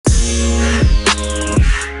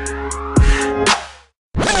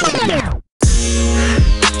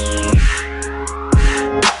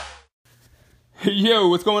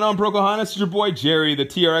what's going on, Brokohanas? It's your boy Jerry, the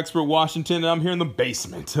TR Expert Washington, and I'm here in the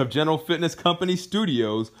basement of General Fitness Company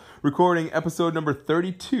Studios, recording episode number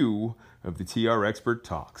 32 of the TR Expert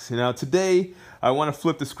Talks. Now, today, I want to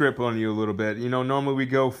flip the script on you a little bit. You know, normally we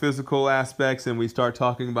go physical aspects and we start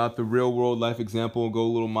talking about the real-world life example and go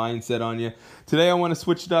a little mindset on you. Today, I want to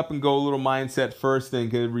switch it up and go a little mindset first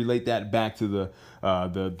and relate that back to the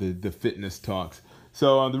fitness talks.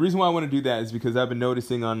 So the reason why I want to do that is because I've been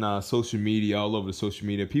noticing on social media, all over the social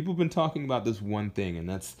media, people have been talking about this one thing, and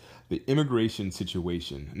that's the immigration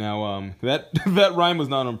situation. Now, that rhyme was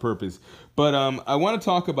not on purpose, but I want to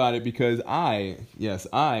talk about it because I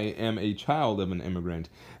am a child of an immigrant,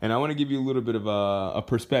 and I want to give you a little bit of a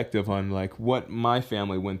perspective on like what my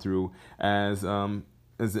family went through as an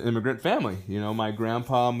immigrant family. You know, my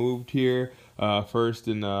grandpa moved here first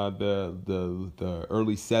in the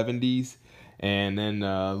early 70s. And then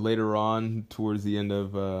later on, towards the end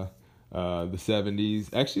of the 70s,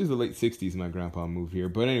 actually it was the late 60s, my grandpa moved here.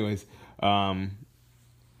 But anyways,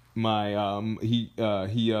 he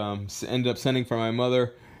ended up sending for my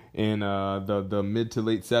mother in the mid to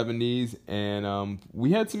late 70s, and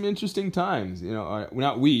we had some interesting times. You know,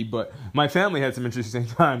 not we, but my family had some interesting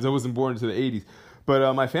times. I wasn't born into the 80s.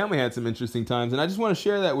 But my family had some interesting times, and I just want to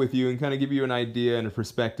share that with you and kind of give you an idea and a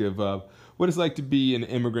perspective of what it's like to be an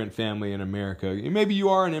immigrant family in America. Maybe you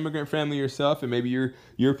are an immigrant family yourself, and maybe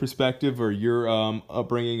your perspective or your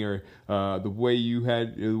upbringing or the way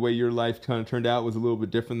your life kind of turned out was a little bit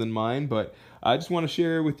different than mine. But I just want to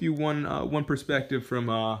share with you one perspective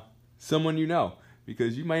from someone you know,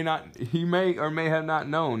 because you may or may have not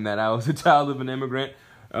known that I was a child of an immigrant,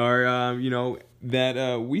 or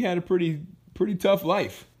that we had a pretty tough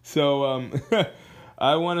life. So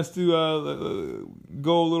I want us to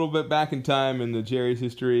go a little bit back in time in the Jerry's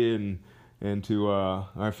history and to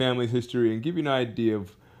our family's history, and give you an idea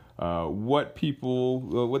of what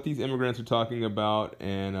these immigrants are talking about,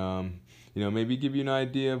 and maybe give you an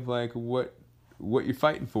idea of like what you're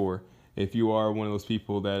fighting for if you are one of those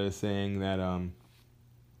people that is saying that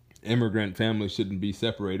immigrant families shouldn't be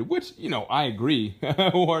separated, which, I agree. I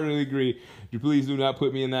wholeheartedly agree. Please do not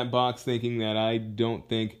put me in that box thinking that I don't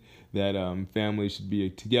think that families should be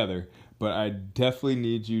together. But I definitely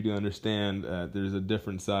need you to understand there's a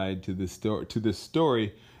different side to this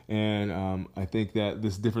story, and I think that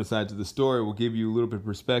this different side to the story will give you a little bit of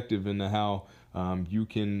perspective into how you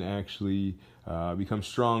can actually become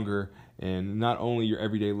stronger in not only your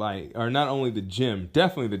everyday life, or not only the gym,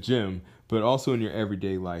 definitely the gym, but also in your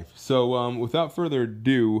everyday life. So without further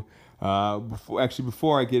ado,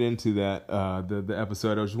 before I get into that, the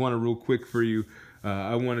episode, I just want to real quick for you,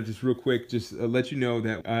 I want to just real quick let you know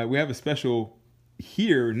that we have a special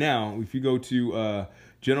here now. If you go to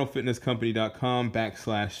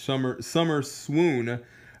generalfitnesscompany.com/summer swoon,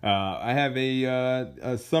 I have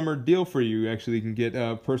a summer deal for you. Actually, you can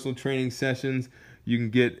get personal training sessions. You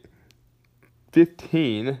can get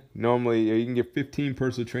 15. Normally, you can get 15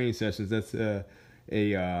 personal training sessions. That's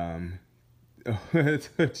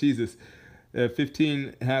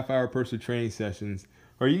 15 half-hour personal training sessions.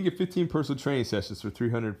 Or you can get 15 personal training sessions for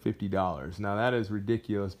 $350. Now, that is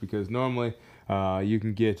ridiculous because normally you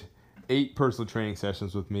can get 8 personal training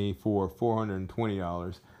sessions with me for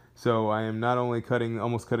 $420. So I am not only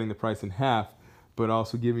almost cutting the price in half, but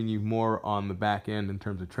also giving you more on the back end in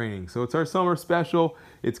terms of training. So it's our summer special.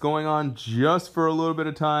 It's going on just for a little bit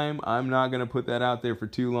of time. I'm not going to put that out there for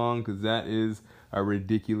too long because that is a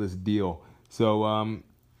ridiculous deal. So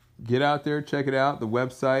get out there, check it out. The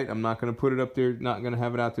website, I'm not going to put it up there, not going to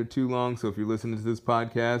have it out there too long. So if you're listening to this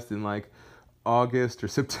podcast in like August or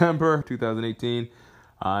September 2018,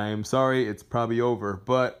 I'm sorry, it's probably over.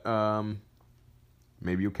 But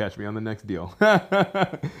maybe you'll catch me on the next deal.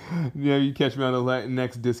 You catch me on the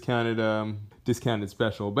next discounted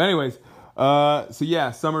special. But anyways, so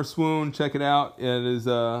yeah, Summer Swoon, check it out. It is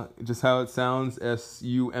just how it sounds,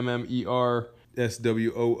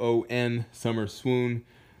 SUMMERSWOON, Summer Swoon.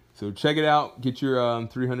 So check it out. Get your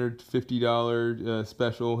 $350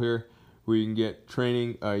 special here, where you can get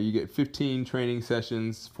training. You get 15 training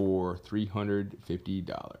sessions for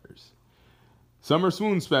 $350. Summer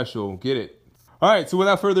Swoon special. Get it. All right, so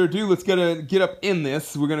without further ado, let's get up in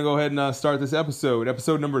this. We're going to go ahead and start this episode.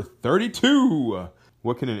 Episode number 32.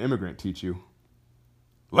 What can an immigrant teach you?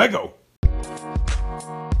 Lego.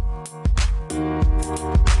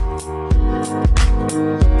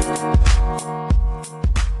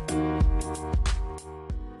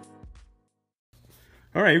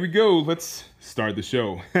 All right, here we go. Let's start the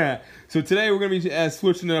show. So today we're going to be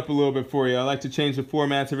switching it up a little bit for you. I like to change the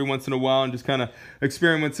formats every once in a while and just kind of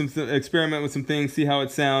experiment with some things, see how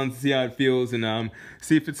it sounds, see how it feels, and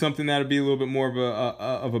see if it's something that'll be a little bit more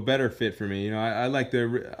of a better fit for me. You know, I like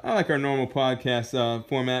our normal podcast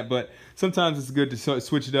format, but sometimes it's good to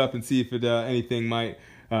switch it up and see if anything might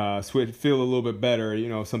feel a little bit better. You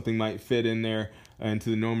know, something might fit in there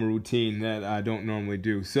into the normal routine that I don't normally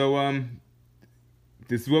do. So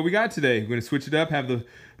this is what we got today. We're going to switch it up, have the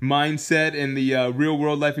mindset and the real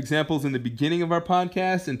world life examples in the beginning of our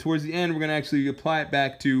podcast, and towards the end we're going to actually apply it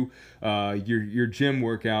back to your gym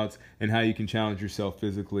workouts and how you can challenge yourself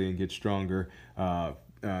physically and get stronger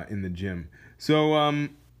in the gym. So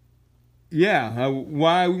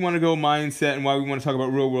why we want to go mindset and why we want to talk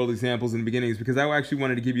about real world examples in the beginning is because I actually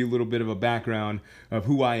wanted to give you a little bit of a background of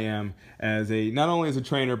who I am as not only as a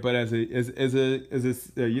trainer but as a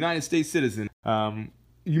United States citizen.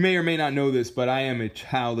 You may or may not know this, but I am a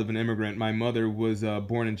child of an immigrant. My mother was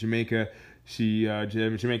born in Jamaica.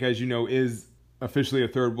 Jamaica, as you know, is officially a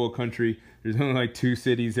third world country. There's only like 2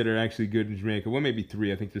 cities that are actually good in Jamaica. Well, maybe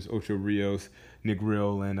 3. I think there's Ocho Rios,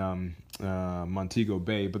 Negril, and Montego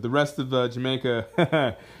Bay. But the rest of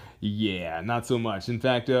Jamaica, yeah, not so much. In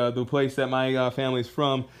fact, the place that my family's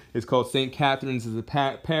from is called St. Catharines as a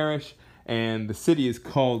parish, and the city is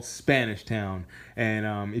called Spanish Town.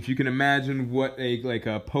 And if you can imagine what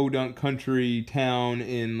a podunk country town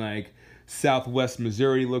in like Southwest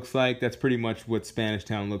Missouri looks like, that's pretty much what Spanish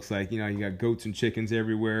Town looks like. You know, you got goats and chickens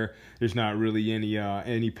everywhere. There's not really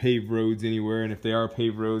any paved roads anywhere, and if they are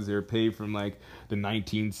paved roads, they're paved from like the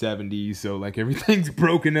 1970s. So like everything's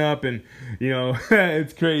broken up, and you know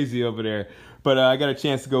it's crazy over there. But I got a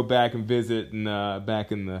chance to go back and visit, and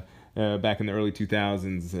back in the early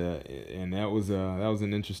 2000s, and that was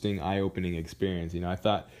an interesting, eye-opening experience. You know, I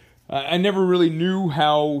thought I never really knew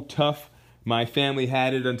how tough my family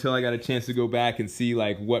had it until I got a chance to go back and see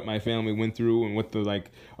like what my family went through and what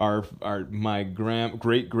my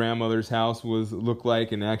great grandmother's house looked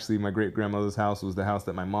like. And actually, my great grandmother's house was the house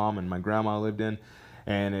that my mom and my grandma lived in.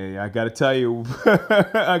 And I got to tell you,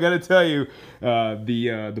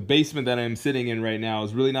 the basement that I'm sitting in right now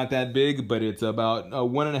is really not that big, but it's about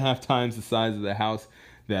 1.5 times the size of the house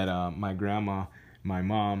that my grandma, my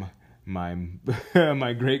mom,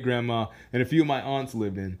 my great grandma, and a few of my aunts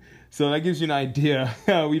lived in. So that gives you an idea.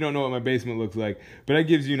 We don't know what my basement looks like, but that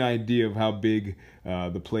gives you an idea of how big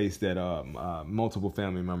the place that multiple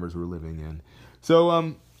family members were living in.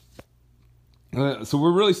 So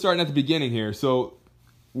we're really starting at the beginning here. So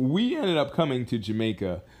we ended up coming to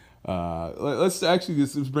Jamaica. Let's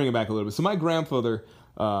bring it back a little bit. So my grandfather,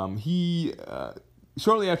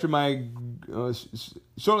 shortly after my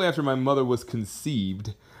mother was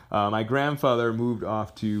conceived, my grandfather moved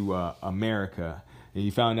off to America. And he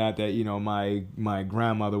found out that, you know, my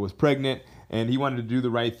grandmother was pregnant, and he wanted to do the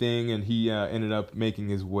right thing, and he ended up making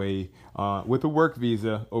his way with a work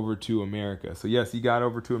visa over to America. So yes, he got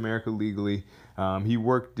over to America legally. He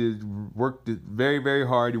worked very, very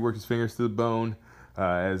hard. He worked his fingers to the bone,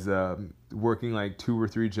 as working like 2 or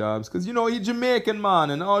 3 jobs, because you know he's Jamaican, man,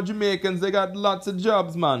 and all Jamaicans, they got lots of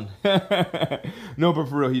jobs, man. No, but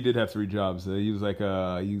for real, he did have 3 jobs. He was like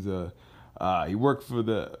he worked for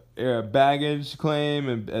the air baggage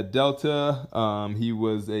claim at Delta. He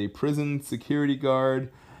was a prison security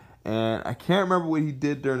guard, and I can't remember what he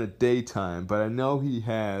did during the daytime, but I know he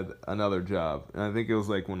had another job, and I think it was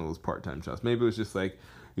like one of those part-time jobs. Maybe it was just like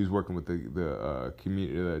he was working with the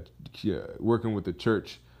community, working with the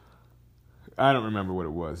church. I don't remember what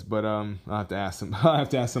it was, but I'll have to ask him. I'll have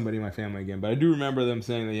to ask somebody in my family again. But I do remember them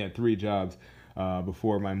saying that he had 3 jobs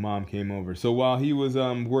before my mom came over. So while he was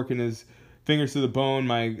working his fingers to the bone,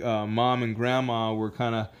 my mom and grandma were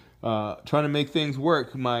kind of trying to make things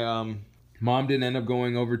work. My mom didn't end up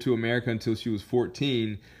going over to America until she was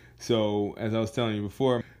 14. So as I was telling you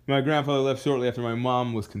before, my grandfather left shortly after my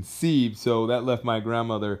mom was conceived. So that left my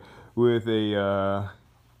grandmother with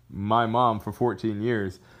my mom for 14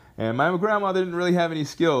 years. And my grandmother didn't really have any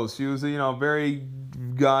skills. She was, a very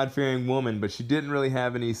God-fearing woman, but she didn't really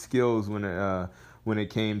have any skills when it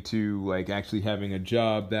came to like actually having a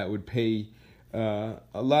job that would pay a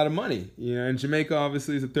lot of money. You know, and Jamaica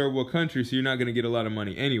obviously is a third world country, so you're not going to get a lot of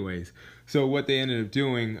money anyways. So what they ended up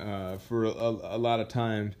doing for a lot of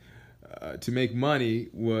times to make money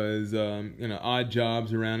was odd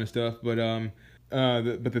jobs around and stuff. But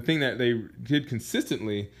the thing that they did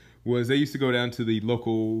consistently was they used to go down to the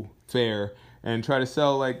local fair and try to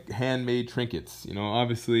sell like handmade trinkets. You know,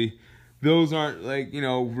 obviously those aren't like,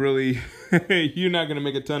 really, you're not going to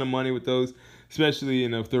make a ton of money with those, especially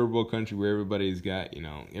in a third world country where everybody's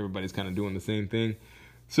kind of doing the same thing.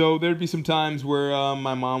 So there'd be some times where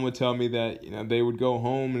my mom would tell me that they would go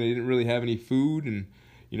home and they didn't really have any food, and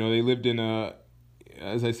they lived in a,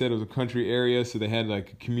 as I said, it was a country area, so they had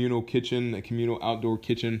like a communal kitchen, a communal outdoor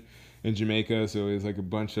kitchen in Jamaica. So it was like a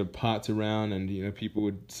bunch of pots around, and people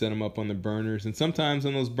would set them up on the burners, and sometimes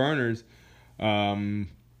on those burners,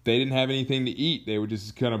 they didn't have anything to eat. They would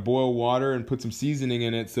just kind of boil water and put some seasoning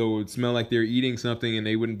in it, so it would smell like they were eating something, and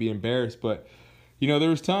they wouldn't be embarrassed. But there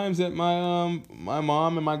was times that my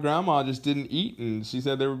mom and my grandma just didn't eat, and she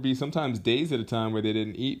said there would be sometimes days at a time where they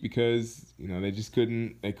didn't eat because they just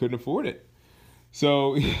couldn't afford it.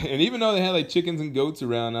 So, and even though they had like chickens and goats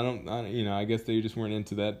around, I guess they just weren't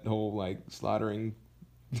into that whole like slaughtering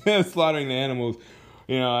slaughtering the animals.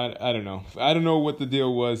 I don't know. I don't know what the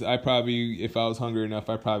deal was. I probably, if I was hungry enough,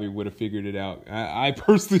 I probably would have figured it out. I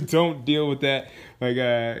personally don't deal with that. Like,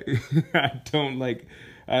 I don't like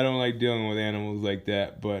dealing with animals like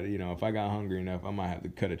that. But if I got hungry enough, I might have to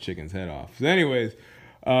cut a chicken's head off. So, anyways,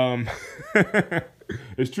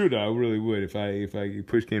 it's true though. I really would. If I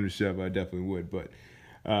push came to shove, I definitely would. But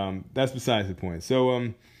that's besides the point.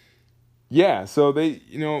 So yeah, so they,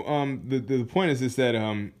 the point is just that,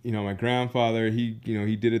 my grandfather, he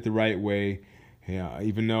did it the right way. Yeah,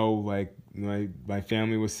 even though like my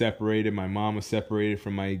family was separated, my mom was separated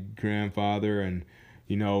from my grandfather, and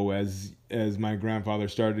as my grandfather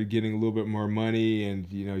started getting a little bit more money, and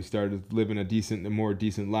he started living a more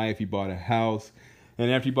decent life, he bought a house, and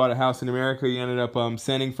after he bought a house in America, he ended up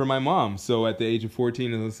sending for my mom. So at the age of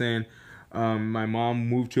 14, as I was saying, my mom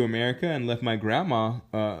moved to America and left my grandma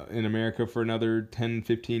in America for another 10,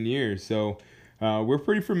 15 years. So we're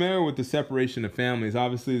pretty familiar with the separation of families.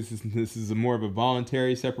 Obviously, this is more of a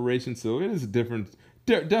voluntary separation, so it is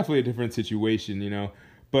definitely a different situation,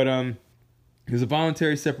 But it was a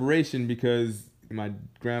voluntary separation because my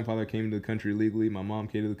grandfather came to the country legally, my mom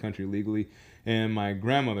came to the country legally, and my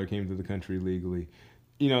grandmother came to the country legally.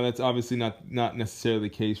 That's obviously not necessarily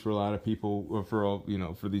the case for a lot of people, or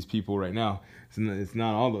for these people right now. It's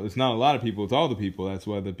not a lot of people. It's all the people. That's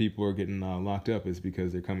why the people are getting locked up, is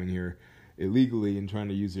because they're coming here illegally and trying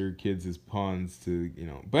to use their kids as pawns to.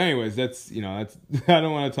 But anyways, that's I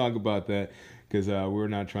don't want to talk about that because we're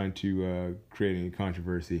not trying to create any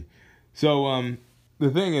controversy. So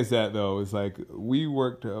the thing is that though is like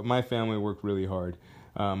my family worked really hard.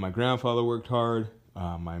 My grandfather worked hard.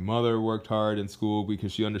 My mother worked hard in school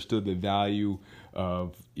because she understood the value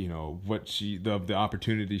of the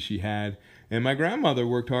opportunity she had, and my grandmother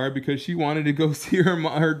worked hard because she wanted to go see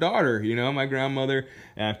her daughter. My grandmother,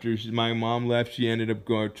 after my mom left, she ended up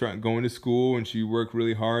going to school, and she worked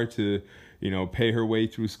really hard to pay her way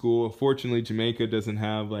through school. Fortunately, Jamaica doesn't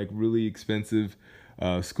have like really expensive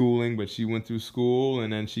schooling, but she went through school,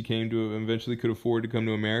 and then she eventually could afford to come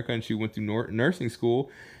to America, and she went through nursing school,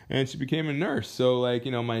 and she became a nurse. So like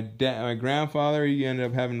my grandfather, he ended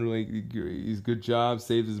up having he's good job,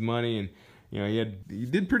 saved his money, and he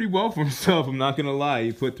did pretty well for himself. I'm not gonna lie.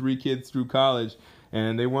 He put 3 kids through college,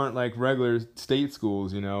 and they weren't like regular state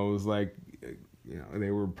schools. It was like they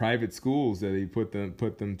were private schools that he put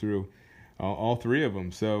them through, all 3 of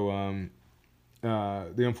them. So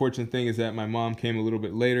the unfortunate thing is that my mom came a little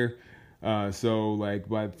bit later. So like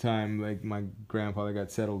by the time like my grandfather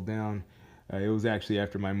got settled down, it was actually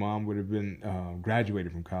after my mom would have been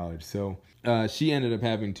graduated from college. So she ended up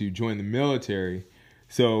having to join the military.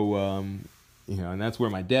 So and that's where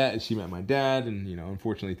she met my dad, and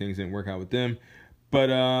unfortunately things didn't work out with them. But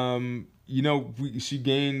we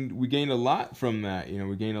gained a lot from that.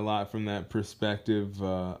 We gained a lot from that perspective,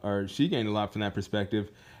 or she gained a lot from that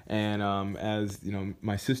perspective. And as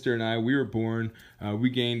my sister and I, we were born, we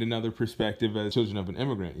gained another perspective as children of an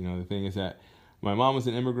immigrant. The thing is that my mom was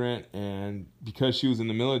an immigrant, and because she was in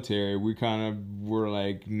the military, we kind of were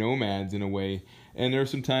like nomads in a way. And there were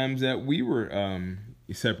some times that we were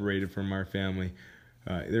separated from our family.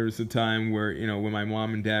 There was a time where, when my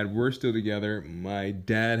mom and dad were still together, my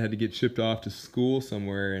dad had to get shipped off to school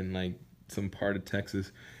somewhere in like some part of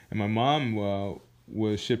Texas, and my mom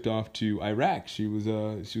was shipped off to Iraq. She was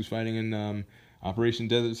fighting in Operation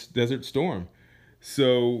Desert Storm.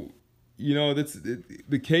 So that's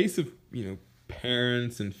the case of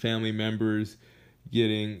parents and family members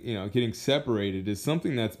getting separated is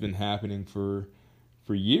something that's been happening for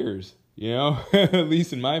years. At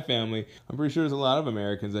least in my family, I'm pretty sure there's a lot of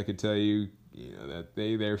Americans that could tell you, that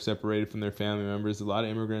they're separated from their family members. A lot of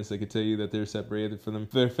immigrants that could tell you that they're separated from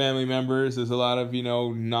their family members. There's a lot of,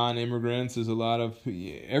 non-immigrants. There's a lot of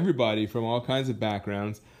everybody from all kinds of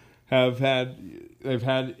backgrounds they've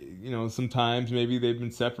had, sometimes maybe they've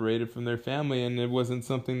been separated from their family, and it wasn't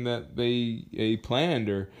something that they planned,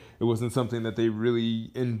 or it wasn't something that they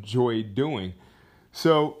really enjoyed doing.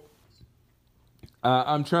 So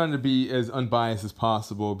I'm trying to be as unbiased as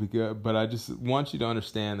possible, but I just want you to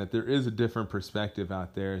understand that there is a different perspective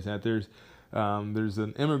out there. Is that there's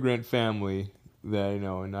an immigrant family that,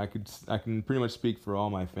 and I can pretty much speak for all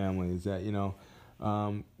my family. Is that,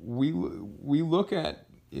 we look at,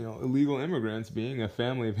 illegal immigrants, being a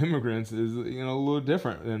family of immigrants, is, a little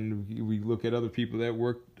different than we look at other people that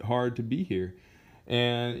worked hard to be here.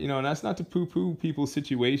 And that's not to poo-poo people's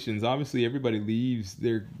situations. Obviously, everybody leaves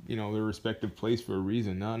their respective place for a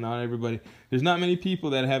reason. Not everybody. There's not many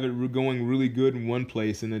people that have it going really good in one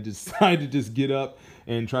place and then decide to just get up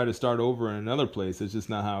and try to start over in another place. It's just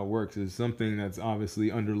not how it works. It's something that's obviously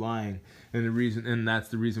underlying, and that's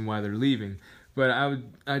the reason why they're leaving. But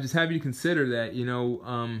I just have you to consider that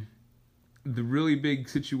the really big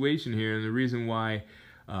situation here, and the reason why.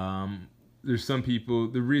 There's some people,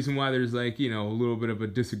 the reason why there's a little bit of a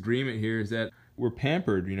disagreement here is that we're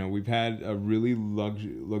pampered. We've had a really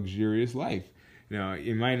luxurious life.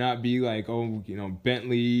 It might not be like,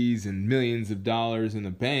 Bentleys and millions of dollars in the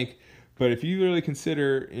bank, but if you really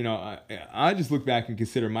consider, I just look back and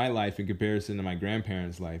consider my life in comparison to my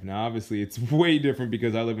grandparents' life. Now, obviously, it's way different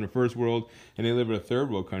because I live in a first world and they live in a third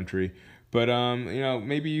world country. But,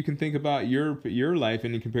 maybe you can think about your life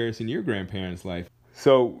in comparison to your grandparents' life.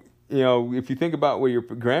 So, if you think about what your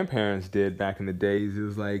grandparents did back in the days, it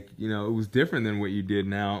was like, it was different than what you did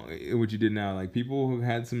now. Like, people who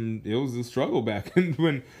had it was a struggle back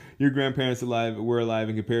when your grandparents were alive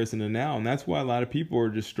in comparison to now. And that's why a lot of people are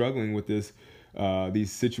just struggling with these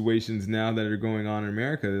situations now that are going on in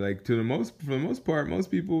America. Like, for the most part, most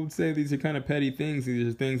people would say these are kind of petty things. These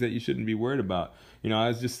are things that you shouldn't be worried about. I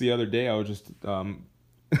was just the other day, I was just,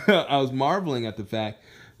 I was marveling at the fact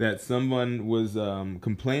that someone was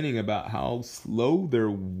complaining about how slow their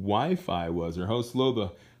Wi-Fi was, or how slow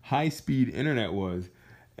the high-speed internet was.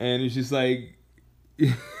 And it's just like,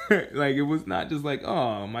 like, it was not just like,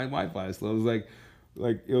 oh, my Wi-Fi is slow. It was like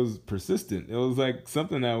it was persistent. It was like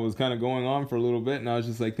something that was kind of going on for a little bit. And I was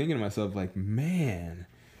just like thinking to myself, like, man,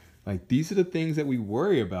 like, these are the things that we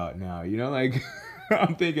worry about now, like,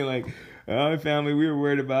 I'm thinking like, my family, we were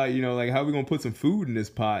worried about, like, how we going to put some food in this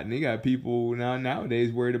pot. And they got people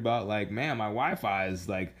nowadays worried about, like, man, my Wi-Fi is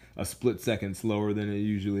like a split second slower than it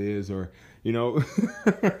usually is. Or,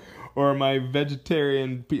 or my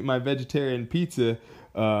vegetarian pizza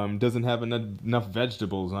doesn't have enough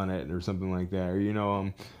vegetables on it, or something like that.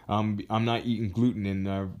 Or, I'm not eating gluten, and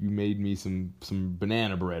you made me some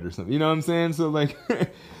banana bread or something. You know what I'm saying? So, like,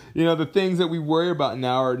 the things that we worry about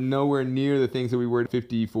now are nowhere near the things that we worried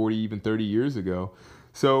 50, 40, even 30 years ago.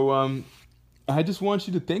 So I just want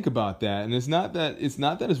you to think about that. And it's not that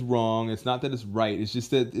it's wrong. It's not that it's right. It's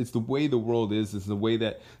just that it's the way the world is. It's the way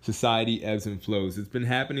that society ebbs and flows. It's been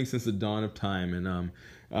happening since the dawn of time. And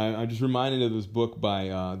I'm just reminded of this book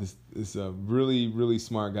by this really, really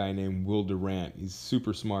smart guy named Will Durant. He's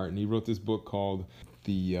super smart, and he wrote this book called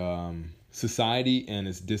The Society and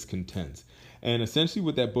Its Discontents. And essentially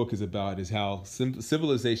what that book is about is how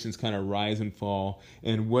civilizations kind of rise and fall,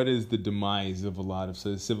 and what is the demise of a lot of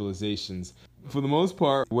civilizations. For the most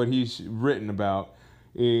part, what he's written about,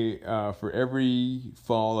 for every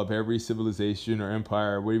fall of every civilization or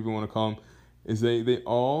empire, whatever you want to call them, is they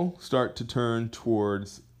all start to turn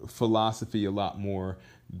towards philosophy a lot more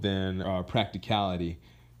than practicality.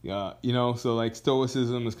 So like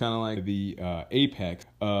Stoicism is kind of like the apex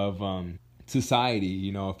of society.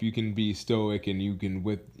 If you can be stoic and you can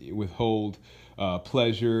withhold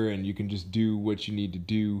pleasure, and you can just do what you need to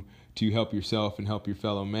do to help yourself and help your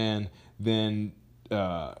fellow man, then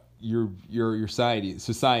your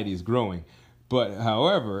society is growing. But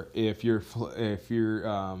however, if you're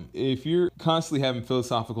constantly having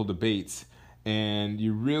philosophical debates and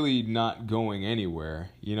you're really not going anywhere,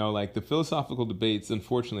 like the philosophical debates,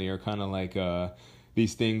 unfortunately, are kind of like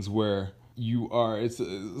these things where it's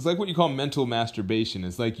like what you call mental masturbation.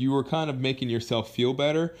 It's like you are kind of making yourself feel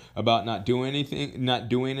better about not doing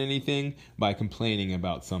anything by complaining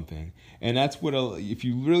about something. And that's what, if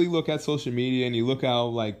you really look at social media and you look how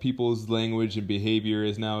like people's language and behavior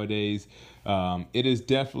is nowadays, it is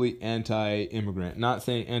definitely anti-immigrant. Not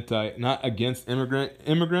against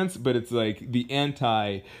immigrants, but it's like the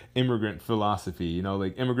anti-immigrant philosophy.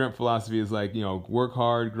 Like immigrant philosophy is like, work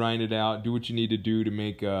hard, grind it out, do what you need to do to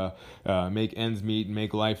make ends meet and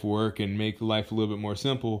make life work and make life a little bit more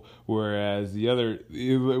simple. Whereas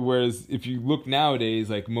if you look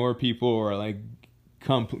nowadays, like more people are like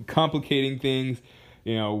complicating things.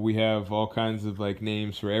 we have all kinds of like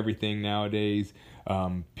names for everything nowadays.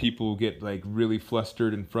 People get like really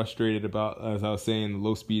flustered and frustrated about, as I was saying, the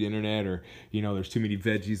low speed internet, or there's too many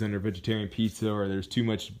veggies on their vegetarian pizza, or there's too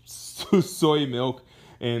much soy milk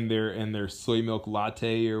in their soy milk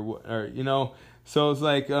latte, or. So it's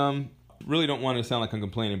like, really don't want to sound like I'm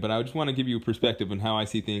complaining, but I just want to give you a perspective on how I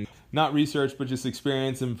see things. Not research, but just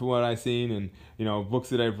experience and from what I've seen, and books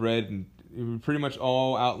that I've read, and pretty much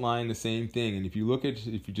all outline the same thing. And if you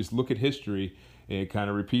just look at history, it kind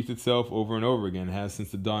of repeats itself over and over again. It has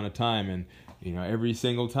since the dawn of time. And every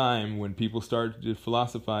single time when people start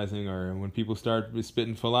philosophizing, or when people start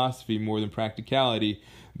spitting philosophy more than practicality,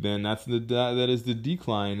 then that is the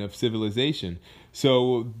decline of civilization.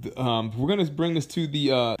 So we're going to bring this to the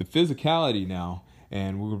physicality now,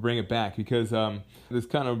 and we'll bring it back, because this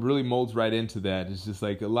kind of really molds right into that. It's just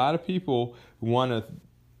like a lot of people want to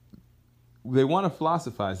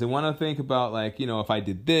philosophize. They want to think about, like, if I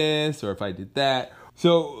did this or if I did that.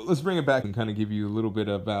 So let's bring it back and kind of give you a little bit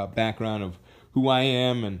about background of who I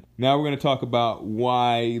am. And now we're going to talk about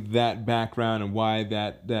why that background and why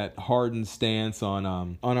that hardened stance on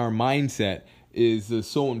our mindset is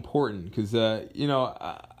so important. Because I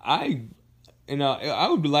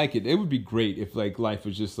would like it. It would be great if like life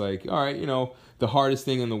was just like, all right, the hardest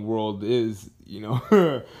thing in the world is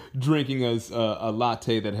drinking a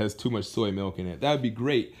latte that has too much soy milk in it. That would be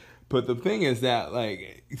great. But the thing is that,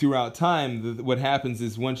 like, throughout time, what happens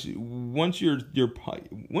is once your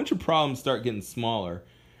problems start getting smaller,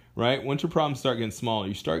 right? Once your problems start getting smaller,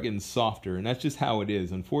 you start getting softer, and that's just how it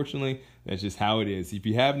is. Unfortunately, that's just how it is. If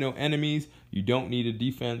you have no enemies, you don't need a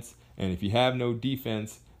defense, and if you have no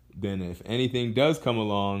defense, then if anything does come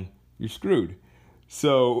along, you're screwed.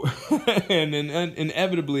 So, and then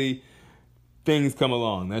inevitably, things come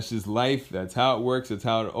along. That's just life. That's how it works. That's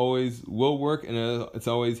how it always will work, and it's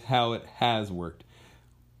always how it has worked.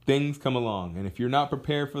 Things come along, and if you're not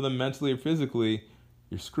prepared for them mentally or physically,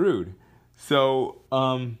 you're screwed. So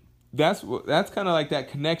that's kind of like that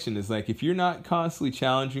connection. Is like, if you're not constantly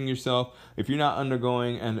challenging yourself, if you're not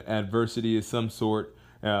undergoing an adversity of some sort,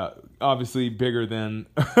 obviously bigger than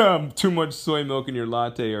too much soy milk in your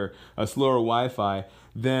latte or a slower Wi-Fi,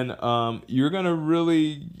 then you're gonna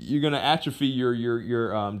atrophy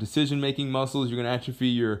your decision-making muscles. You're gonna atrophy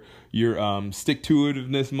your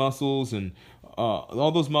stick-to-itiveness muscles, and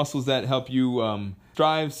all those muscles that help you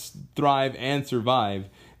strive, thrive, and survive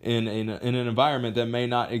in an environment that may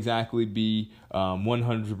not exactly be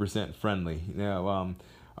 100% friendly.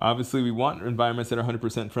 Obviously, we want environments that are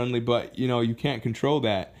 100% friendly, but you can't control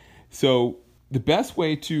that. So the best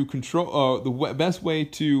way to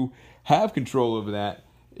have control over that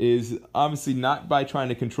is obviously not by trying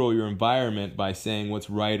to control your environment by saying what's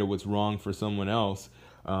right or what's wrong for someone else,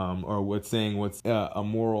 or what's a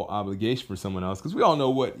moral obligation for someone else. Because we all know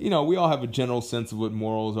we all have a general sense of what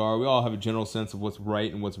morals are. We all have a general sense of what's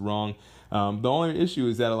right and what's wrong. The only issue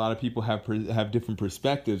is that a lot of people have different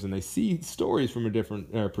perspectives, and they see stories from a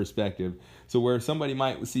different perspective. So where somebody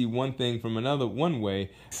might see one thing from one way,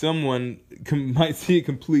 someone might see it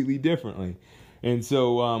completely differently. And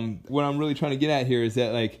so what I'm really trying to get at here is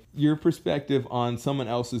that, like, your perspective on someone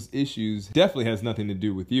else's issues definitely has nothing to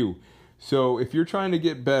do with you. So if you're trying to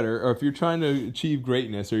get better, or if you're trying to achieve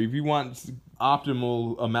greatness, or if you want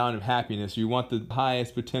optimal amount of happiness, or you want the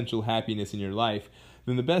highest potential happiness in your life,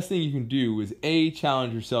 then the best thing you can do is A,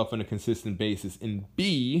 challenge yourself on a consistent basis, and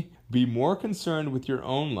B, be more concerned with your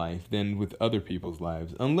own life than with other people's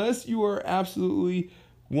lives, unless you are absolutely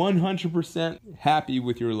 100% happy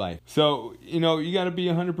with your life. So, you got to be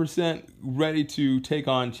 100% ready to take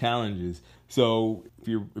on challenges. So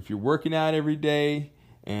if you're working out every day,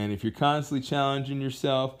 and if you're constantly challenging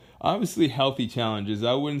yourself, obviously healthy challenges.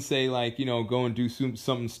 I wouldn't say, like, go and do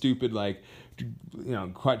something stupid, like,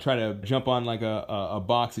 try to jump on like a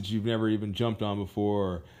box that you've never even jumped on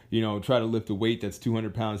before, or try to lift a weight that's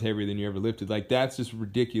 200 pounds heavier than you ever lifted. Like, that's just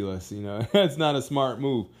ridiculous. That's not a smart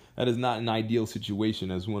move. That is not an ideal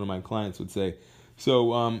situation, as one of my clients would say.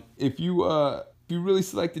 So if you really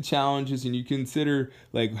select the challenges and you consider,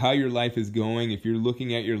 like, how your life is going, if you're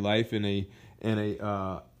looking at your life in a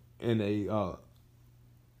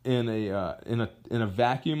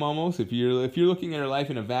vacuum almost, if you're looking at your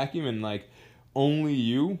life in a vacuum and, like, only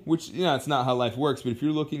you, which it's not how life works, but if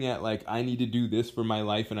you're looking at, like, I need to do this for my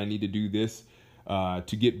life and I need to do this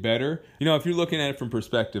to get better, if you're looking at it from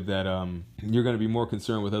perspective that you're going to be more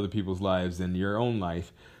concerned with other people's lives than your own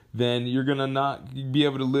life, then you're going to not be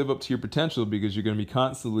able to live up to your potential, because you're going to be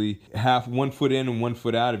constantly one foot in and 1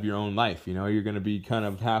 foot out of your own life. You're going to be kind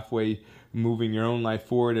of halfway moving your own life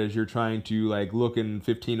forward as you're trying to, like, look in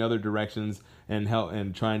 15 other directions and help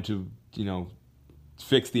and trying to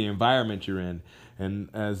fix the environment you're in. And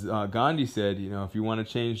as Gandhi said, if you want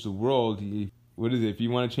to change the world, what is it? If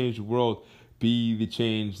you want to change the world, be the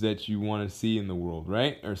change that you want to see in the world,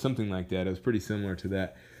 right? Or something like that. It was pretty similar to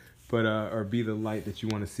that. But or be the light that you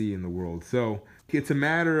want to see in the world. So it's a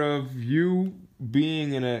matter of you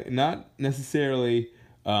being not necessarily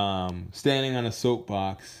standing on a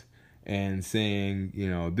soapbox and saying,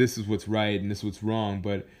 this is what's right and this is what's wrong,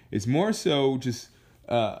 but it's more so just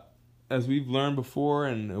as we've learned before,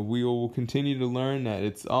 and we will continue to learn, that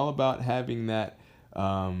it's all about having that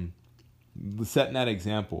setting that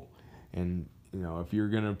example. And if you're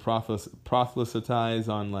gonna proselytize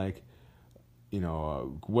on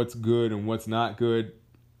what's good and what's not good,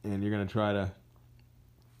 and you're gonna try to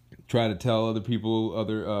tell other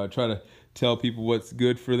people try to tell people what's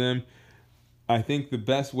good for them, I think the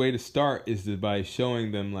best way to start is by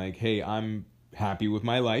showing them hey, I'm happy with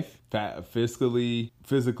my life, physically,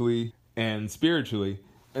 and spiritually,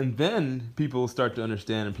 and then people start to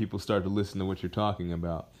understand and people start to listen to what you're talking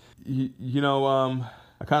about.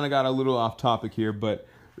 I kind of got a little off topic here, but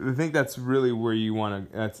I think that's really where you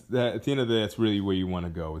want to. At the end of the day, that's really where you want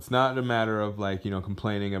to go. It's not a matter of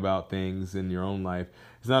complaining about things in your own life.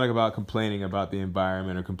 It's not about complaining about the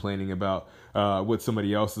environment or complaining about what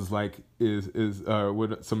somebody else's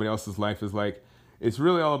what somebody else's life is like. It's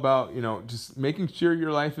really all about just making sure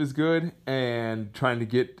your life is good and trying to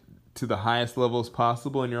get to the highest levels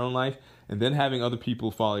possible in your own life, and then having other people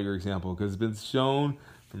follow your example, because it's been shown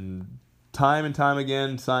from time and time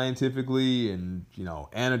again, scientifically and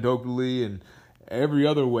anecdotally and every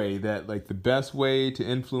other way, that the best way to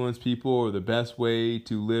influence people, or the best way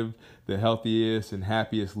to live the healthiest and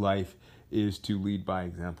happiest life, is to lead by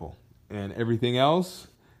example. And everything else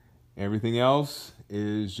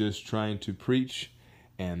is just trying to preach,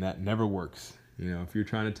 and that never works. If you're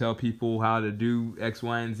trying to tell people how to do X,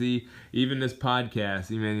 Y, and Z, even this podcast,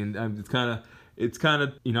 it's kind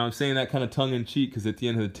of I'm saying that kind of tongue in cheek, because at the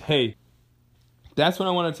end of the day, that's what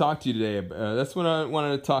I want to talk to you today. That's what I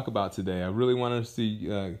wanted to talk about today. I really wanted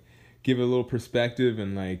to give a little perspective,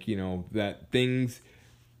 and that things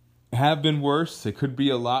have been worse. It could be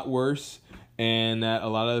a lot worse, and that a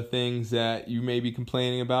lot of the things that you may be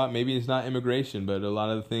complaining about, maybe it's not immigration, but a lot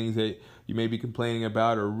of the things that you may be complaining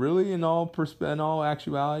about are really in all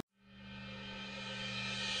actuality.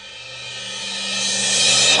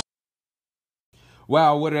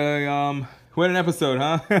 Wow, what an episode,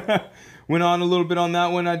 huh? Went on a little bit on that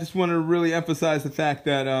one. I just want to really emphasize the fact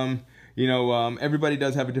that everybody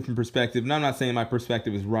does have a different perspective, and I'm not saying my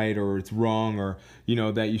perspective is right or it's wrong, or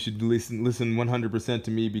that you should listen 100%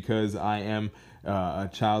 to me because I am a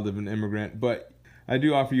child of an immigrant. But I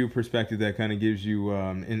do offer you a perspective that kind of gives you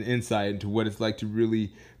an insight into what it's like to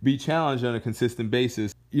really be challenged on a consistent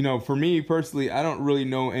basis. For me personally, I don't really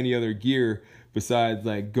know any other gear besides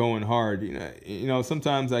going hard.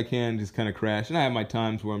 Sometimes I can just kind of crash, and I have my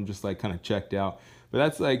times where I'm just kind of checked out. But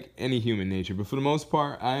that's any human nature. But for the most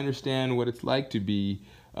part, I understand what it's like to be,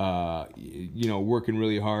 working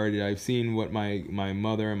really hard. I've seen what my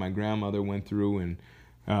mother and my grandmother went through, and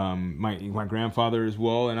my grandfather as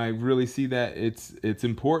well. And I really see that it's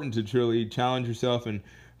important to truly challenge yourself and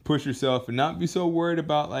push yourself, and not be so worried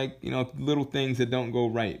about little things that don't go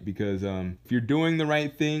right, because if you're doing the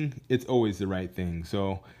right thing, it's always the right thing.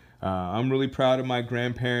 So I'm really proud of my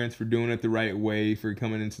grandparents for doing it the right way, for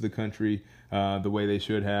coming into the country the way they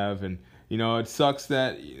should have. And it sucks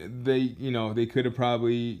that they could have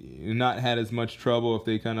probably not had as much trouble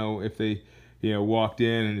if they walked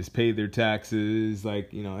in and just paid their taxes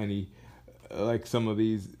like some of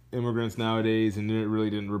these immigrants nowadays, and it really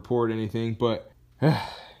didn't report anything. But that's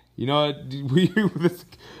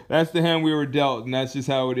the hand we were dealt, and that's just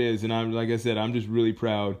how it is. And I'm just really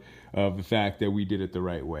proud of the fact that we did it the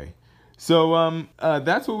right way. So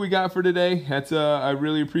that's what we got for today. I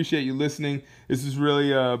really appreciate you listening. This has really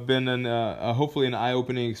been hopefully an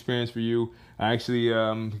eye-opening experience for you. I actually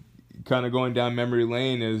kind of going down memory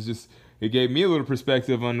lane it gave me a little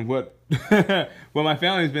perspective on what what my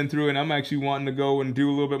family's been through, and I'm actually wanting to go and do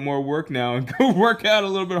a little bit more work now and go work out a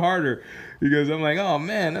little bit harder, because I'm oh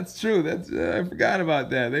man, that's true. I forgot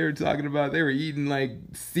about that. They were talking about they were eating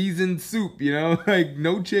seasoned soup,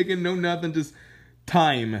 no chicken, no nothing, just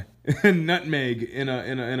thyme and nutmeg in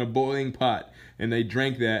a boiling pot, and they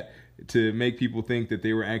drank that to make people think that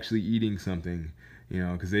they were actually eating something.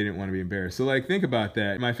 Because they didn't want to be embarrassed. So, think about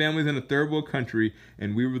that. My family's in a third world country,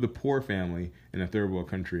 and we were the poor family in a third world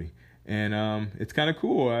country. And it's kind of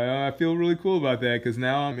cool. I feel really cool about that, because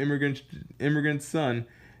now I'm immigrant son,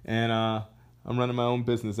 and I'm running my own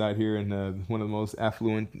business out here in one of the most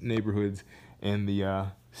affluent neighborhoods in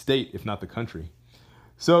the state, if not the country.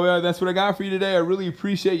 So that's what I got for you today. I really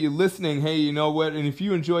appreciate you listening. Hey, you know what? And if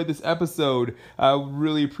you enjoyed this episode, I would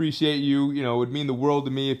really appreciate you. You know, it would mean the world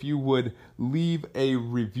to me if you would leave a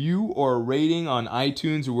review or a rating on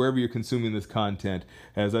iTunes or wherever you're consuming this content.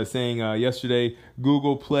 As I was saying yesterday,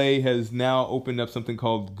 Google Play has now opened up something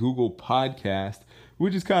called Google Podcast,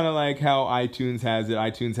 which is kind of like how iTunes has it.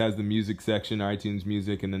 iTunes has the music section, iTunes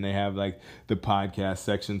Music, and then they have like the podcast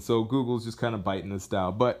section. So Google's just kind of biting the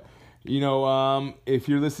style. But if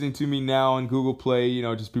you're listening to me now on Google Play,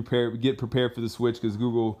 just get prepared for the switch, because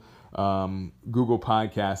Google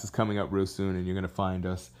Podcast is coming up real soon, and you're gonna find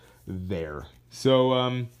us there.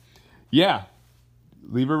 So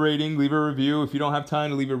leave a rating, leave a review. If you don't have time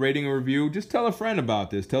to leave a rating or review, just tell a friend about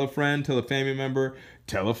this. Tell a friend, tell a family member,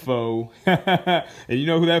 tell a foe. And you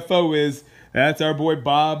know who that foe is? That's our boy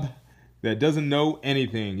Bob, that doesn't know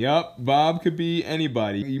anything. Yup, Bob could be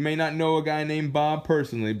anybody. You may not know a guy named Bob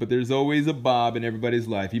personally, but there's always a Bob in everybody's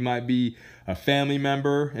life. He might be a family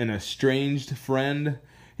member, an estranged friend.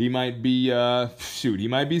 He might be, he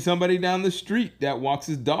might be somebody down the street that walks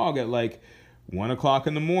his dog at like 1 o'clock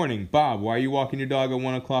in the morning. Bob, why are you walking your dog at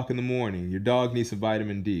 1 o'clock in the morning? Your dog needs some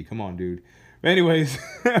vitamin D. Come on, dude. But anyways,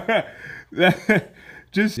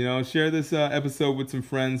 just, share this episode with some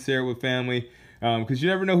friends, share it with family. Because you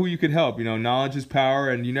never know who you could help. Knowledge is power,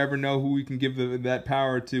 and you never know who you can give that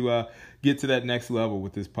power to get to that next level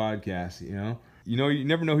with this podcast. You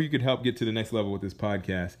never know who you could help get to the next level with this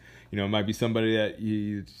podcast. It might be somebody that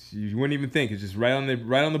you wouldn't even think. It's just right on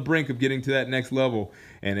the brink of getting to that next level,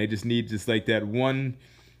 and they just need like that one.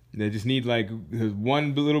 They just need like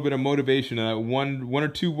one little bit of motivation, one or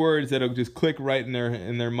two words that'll just click right in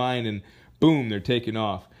their mind, and boom, they're taking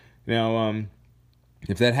off. Now,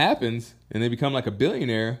 if that happens and they become like a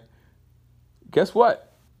billionaire, guess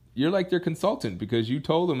what? You're like their consultant, because you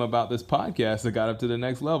told them about this podcast that got up to the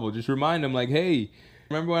next level. Just remind them, like, hey,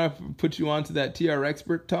 remember when I put you onto that TR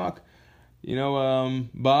Expert talk?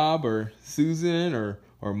 Bob or Susan or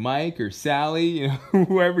Mike or Sally,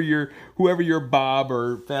 whoever your Bob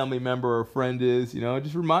or family member or friend is,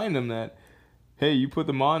 just remind them that, hey, you put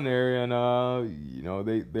them on there, and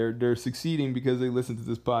they're succeeding because they listen to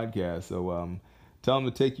this podcast. So tell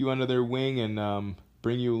them to take you under their wing and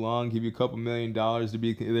bring you along, give you a couple $1 million to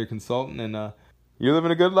be their consultant, and you're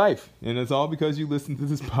living a good life. And it's all because you listen to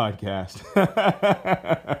this podcast.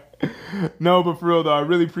 No, but for real though, I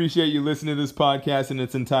really appreciate you listening to this podcast in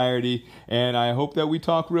its entirety, and I hope that we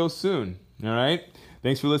talk real soon. All right?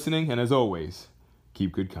 Thanks for listening, and as always,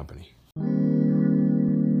 keep good company.